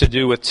 has to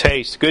do with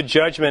taste. Good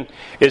judgment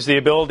is the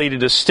ability to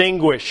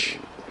distinguish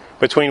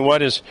between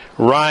what is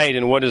right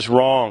and what is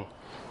wrong,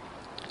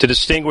 to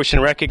distinguish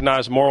and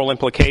recognize moral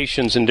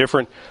implications in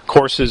different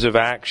courses of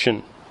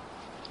action.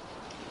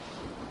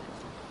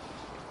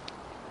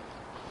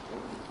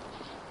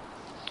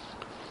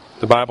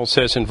 The Bible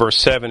says in verse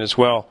 7 as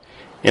well,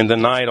 in the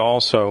night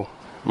also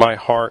my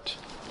heart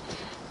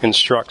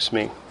instructs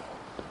me.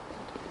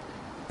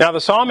 Now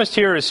the psalmist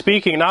here is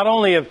speaking not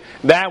only of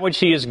that which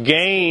he has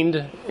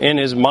gained in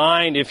his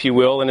mind, if you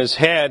will, in his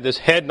head, this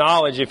head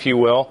knowledge, if you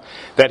will,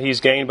 that he's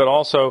gained, but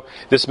also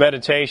this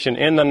meditation.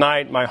 In the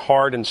night my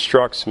heart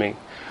instructs me.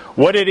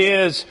 What it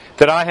is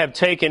that I have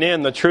taken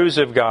in, the truths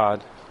of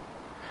God,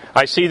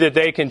 I see that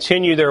they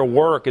continue their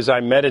work as I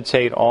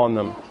meditate on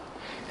them.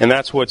 And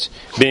that's what's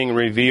being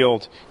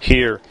revealed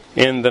here.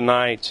 In the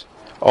night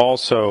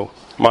also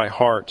my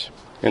heart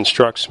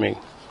instructs me.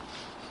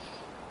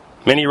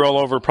 Many roll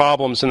over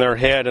problems in their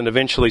head and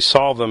eventually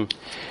solve them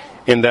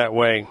in that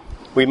way.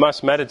 We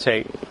must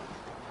meditate.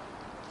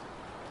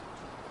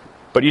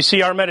 But you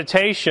see, our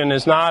meditation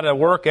is not a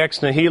work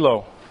ex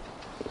nihilo.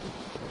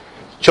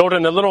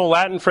 Children, the little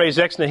Latin phrase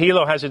ex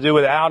nihilo has to do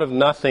with out of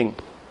nothing.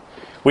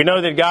 We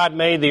know that God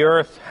made the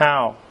earth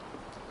how?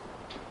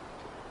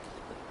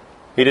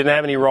 He didn't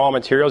have any raw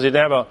materials. He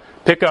didn't have a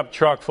pickup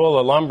truck full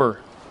of lumber.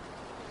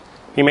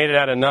 He made it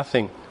out of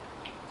nothing.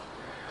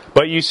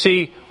 But you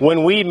see,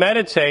 when we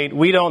meditate,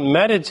 we don't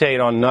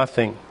meditate on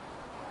nothing.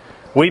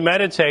 We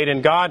meditate,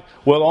 and God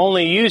will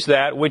only use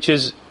that which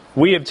is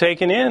we have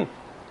taken in,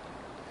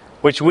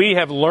 which we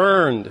have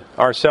learned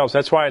ourselves.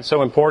 That's why it's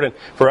so important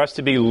for us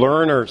to be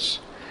learners.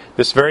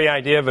 This very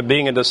idea of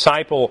being a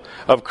disciple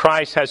of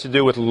Christ has to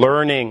do with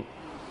learning.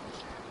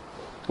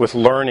 With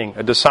learning.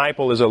 A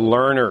disciple is a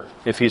learner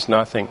if he's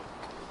nothing.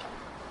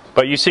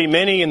 But you see,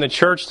 many in the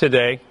church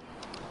today,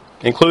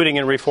 including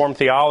in Reformed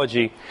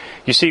theology,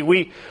 you see,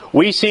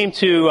 we seem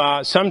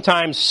to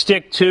sometimes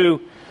stick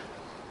to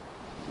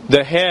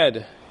the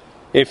head,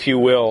 if you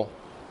will,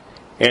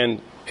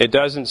 and it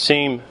doesn't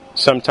seem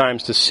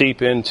sometimes to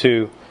seep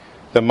into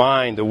the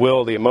mind, the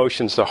will, the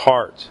emotions, the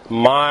heart.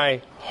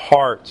 My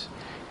heart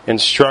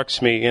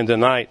instructs me in the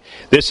night.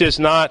 This is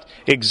not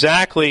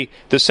exactly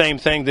the same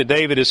thing that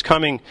David is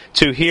coming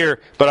to here,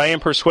 but I am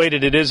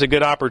persuaded it is a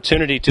good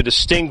opportunity to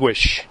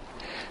distinguish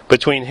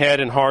between head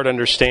and heart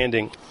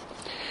understanding.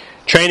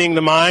 Training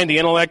the mind, the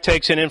intellect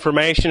takes in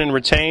information and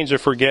retains or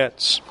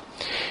forgets.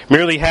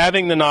 Merely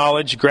having the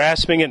knowledge,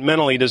 grasping it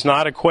mentally, does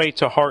not equate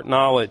to heart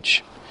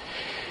knowledge.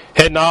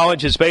 Head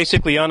knowledge is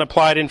basically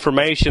unapplied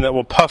information that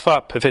will puff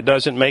up if it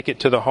doesn't make it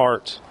to the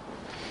heart.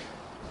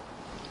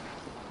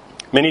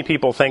 Many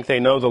people think they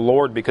know the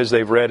Lord because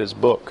they've read His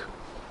book.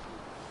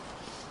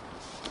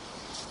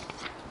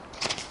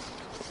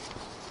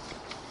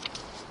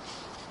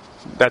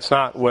 That's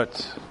not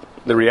what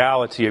the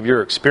reality of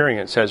your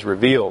experience has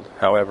revealed,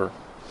 however.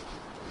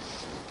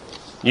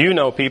 You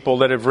know people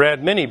that have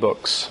read many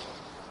books,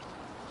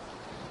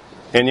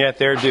 and yet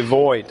they're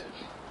devoid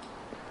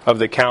of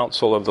the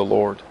counsel of the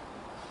Lord.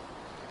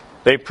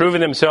 They've proven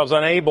themselves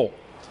unable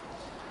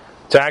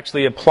to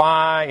actually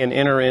apply and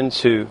enter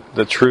into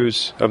the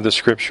truths of the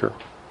Scripture.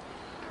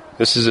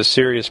 This is a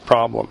serious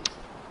problem.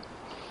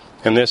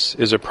 And this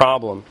is a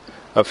problem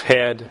of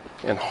head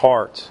and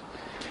heart.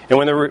 And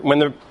when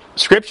the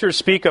Scriptures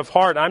speak of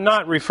heart, I'm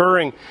not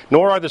referring,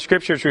 nor are the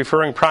Scriptures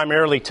referring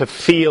primarily to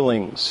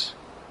feelings.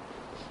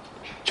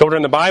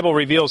 Children, the Bible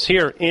reveals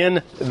here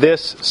in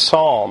this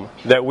psalm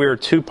that we're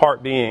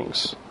two-part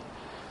beings.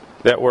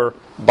 That we're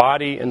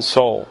body and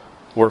soul.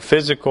 We're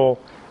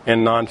physical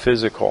and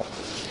non-physical.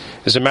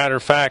 As a matter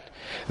of fact,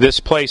 this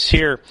place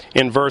here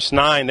in verse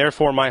 9,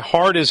 therefore my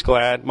heart is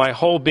glad, my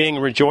whole being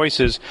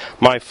rejoices,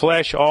 my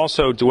flesh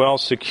also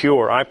dwells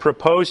secure. I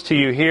propose to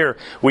you here,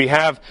 we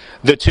have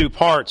the two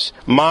parts.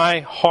 My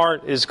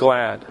heart is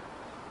glad.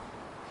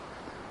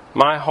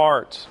 My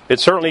heart. It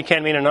certainly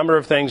can mean a number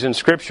of things in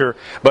Scripture,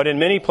 but in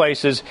many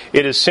places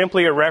it is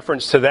simply a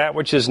reference to that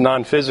which is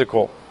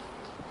non-physical.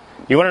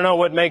 You want to know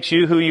what makes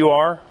you who you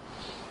are?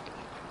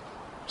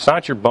 It's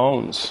not your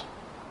bones.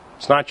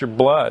 It's not your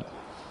blood.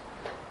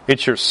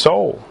 It's your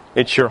soul.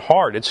 It's your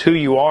heart. It's who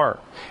you are.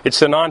 It's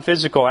the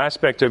non-physical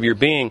aspect of your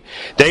being.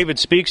 David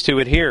speaks to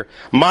it here.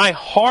 My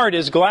heart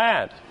is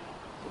glad.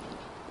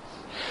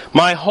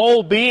 My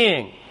whole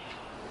being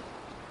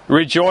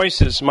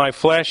rejoices. My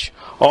flesh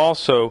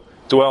also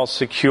dwells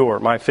secure.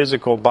 My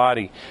physical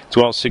body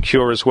dwells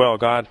secure as well.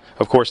 God,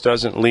 of course,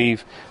 doesn't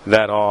leave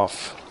that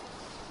off.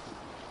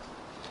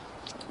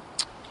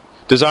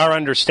 Does our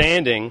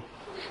understanding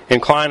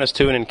incline us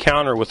to an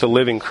encounter with the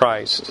living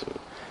Christ?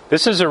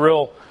 This is a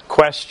real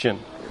question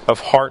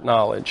of heart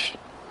knowledge.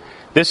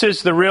 This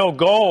is the real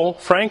goal,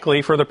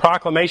 frankly, for the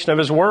proclamation of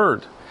His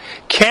Word.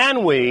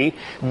 Can we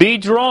be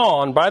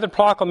drawn by the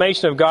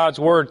proclamation of God's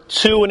Word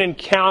to an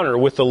encounter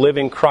with the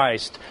living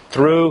Christ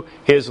through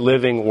His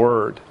living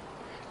Word?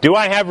 Do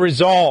I have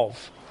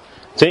resolve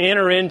to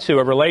enter into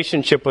a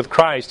relationship with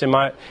Christ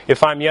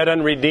if I'm yet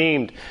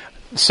unredeemed,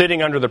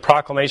 sitting under the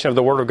proclamation of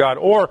the Word of God?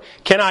 Or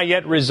can I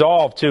yet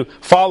resolve to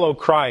follow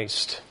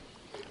Christ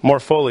more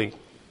fully?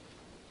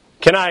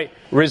 Can I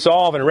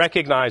resolve and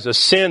recognize a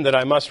sin that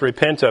I must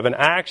repent of, an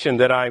action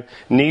that I'm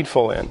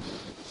needful in?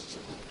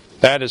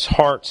 That is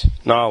heart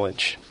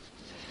knowledge.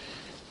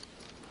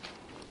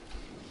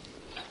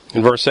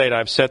 In verse 8,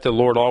 I've set the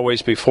Lord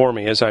always before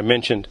me. As I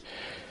mentioned,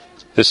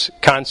 this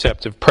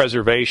concept of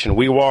preservation.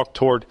 We walk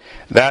toward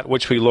that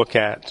which we look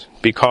at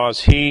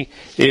because He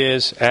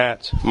is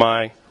at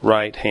my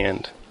right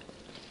hand.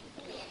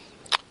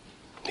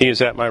 He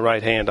is at my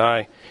right hand.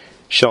 I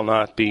shall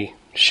not be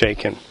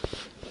shaken.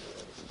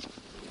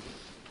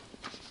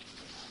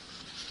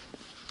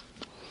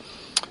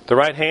 The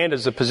right hand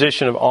is a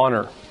position of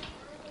honor.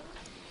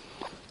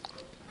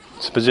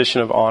 It's a position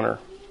of honor.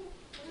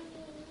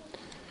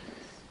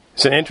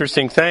 It's an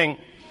interesting thing.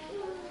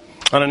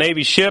 On a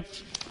Navy ship,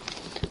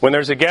 when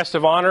there's a guest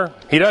of honor,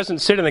 he doesn't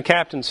sit in the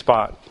captain's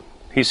spot.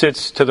 He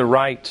sits to the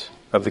right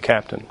of the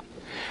captain.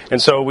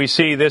 And so we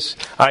see this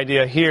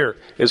idea here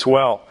as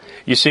well.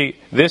 You see,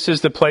 this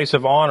is the place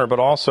of honor, but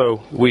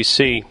also we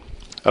see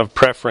of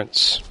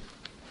preference.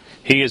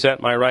 He is at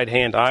my right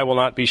hand. I will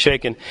not be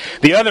shaken.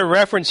 The other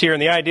reference here,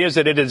 and the idea is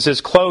that it is as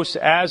close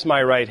as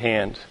my right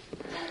hand.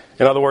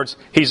 In other words,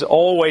 He's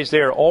always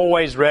there,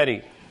 always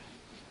ready.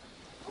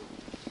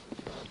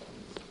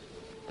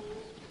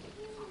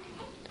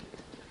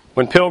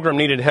 When Pilgrim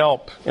needed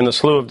help in the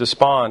Slough of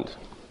Despond,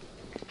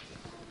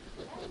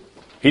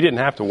 he didn't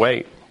have to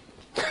wait.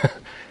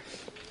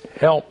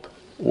 Help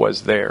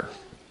was there.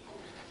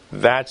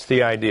 That's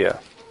the idea.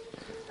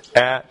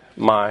 At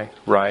my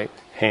right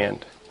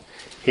hand.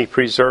 He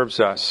preserves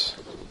us.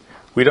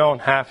 We don't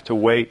have to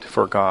wait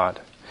for God.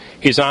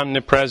 He's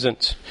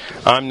omnipresent,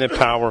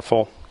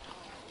 omnipowerful.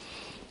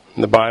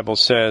 And the Bible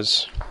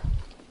says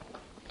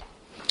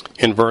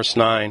in verse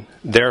 9,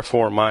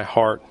 therefore my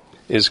heart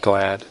is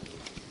glad.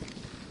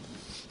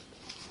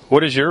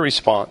 What is your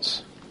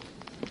response?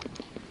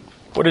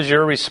 What is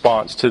your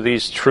response to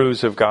these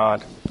truths of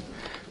God?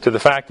 To the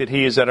fact that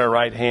He is at our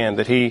right hand,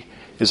 that He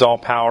is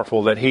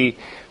all-powerful, that He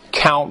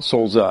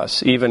counsels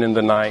us even in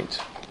the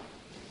night.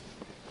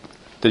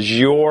 Does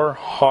your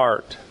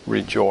heart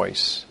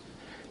rejoice?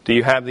 Do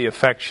you have the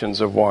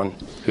affections of one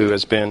who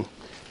has been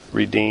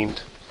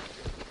redeemed?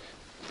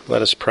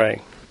 Let us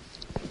pray.